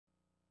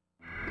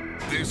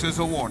This is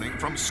a warning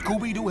from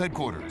Scooby-Doo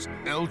headquarters.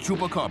 El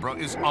Chupacabra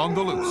is on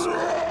the loose.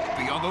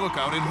 Be on the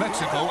lookout in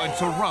Mexico and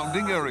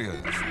surrounding areas.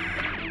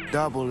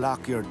 Double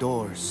lock your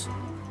doors.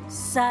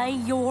 Say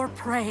your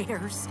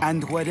prayers.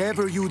 And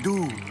whatever you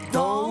do,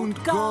 don't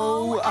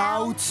go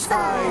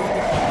outside.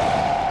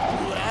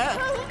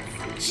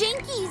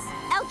 Jinkies!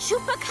 El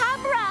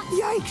Chupacabra!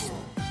 Yikes!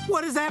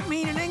 What does that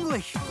mean in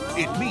English?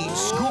 It means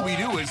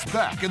Scooby-Doo is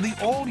back in the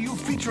all-new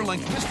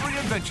feature-length mystery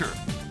adventure,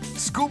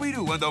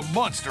 Scooby-Doo and the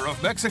Monster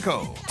of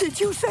Mexico. Did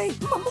you say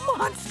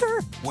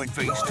monster? When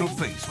face to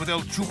face with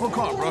El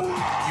Chupacabra,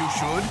 you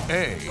should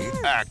A,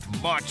 act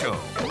macho,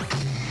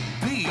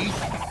 B,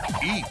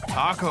 eat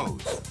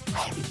tacos,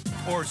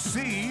 or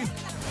C,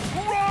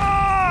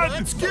 run!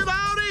 Let's get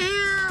out of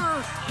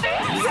here!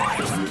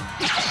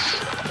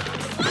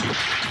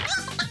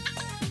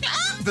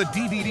 The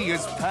DVD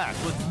is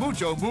packed with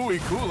mucho muy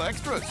cool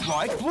extras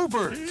like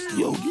bloopers,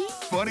 Yogi?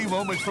 funny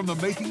moments from the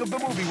making of the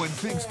movie when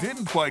things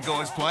didn't quite go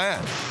as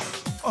planned,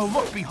 a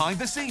look behind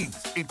the scenes,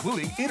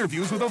 including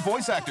interviews with the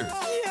voice actors.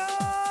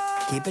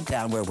 Keep it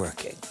down, we're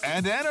working.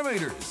 And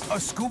animators, a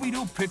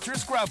Scooby-Doo picture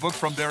scrapbook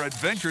from their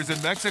adventures in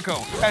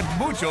Mexico, and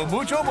mucho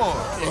more.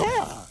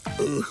 Yeah.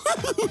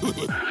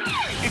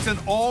 It's an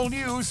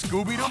all-new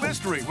Scooby-Doo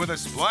mystery with a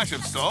splash of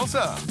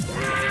salsa.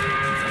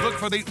 Look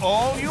for the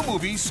all-new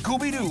movie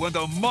Scooby-Doo and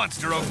the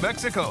Monster of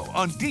Mexico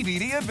on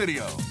DVD and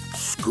video.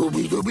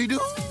 Scooby-Dooby-Doo!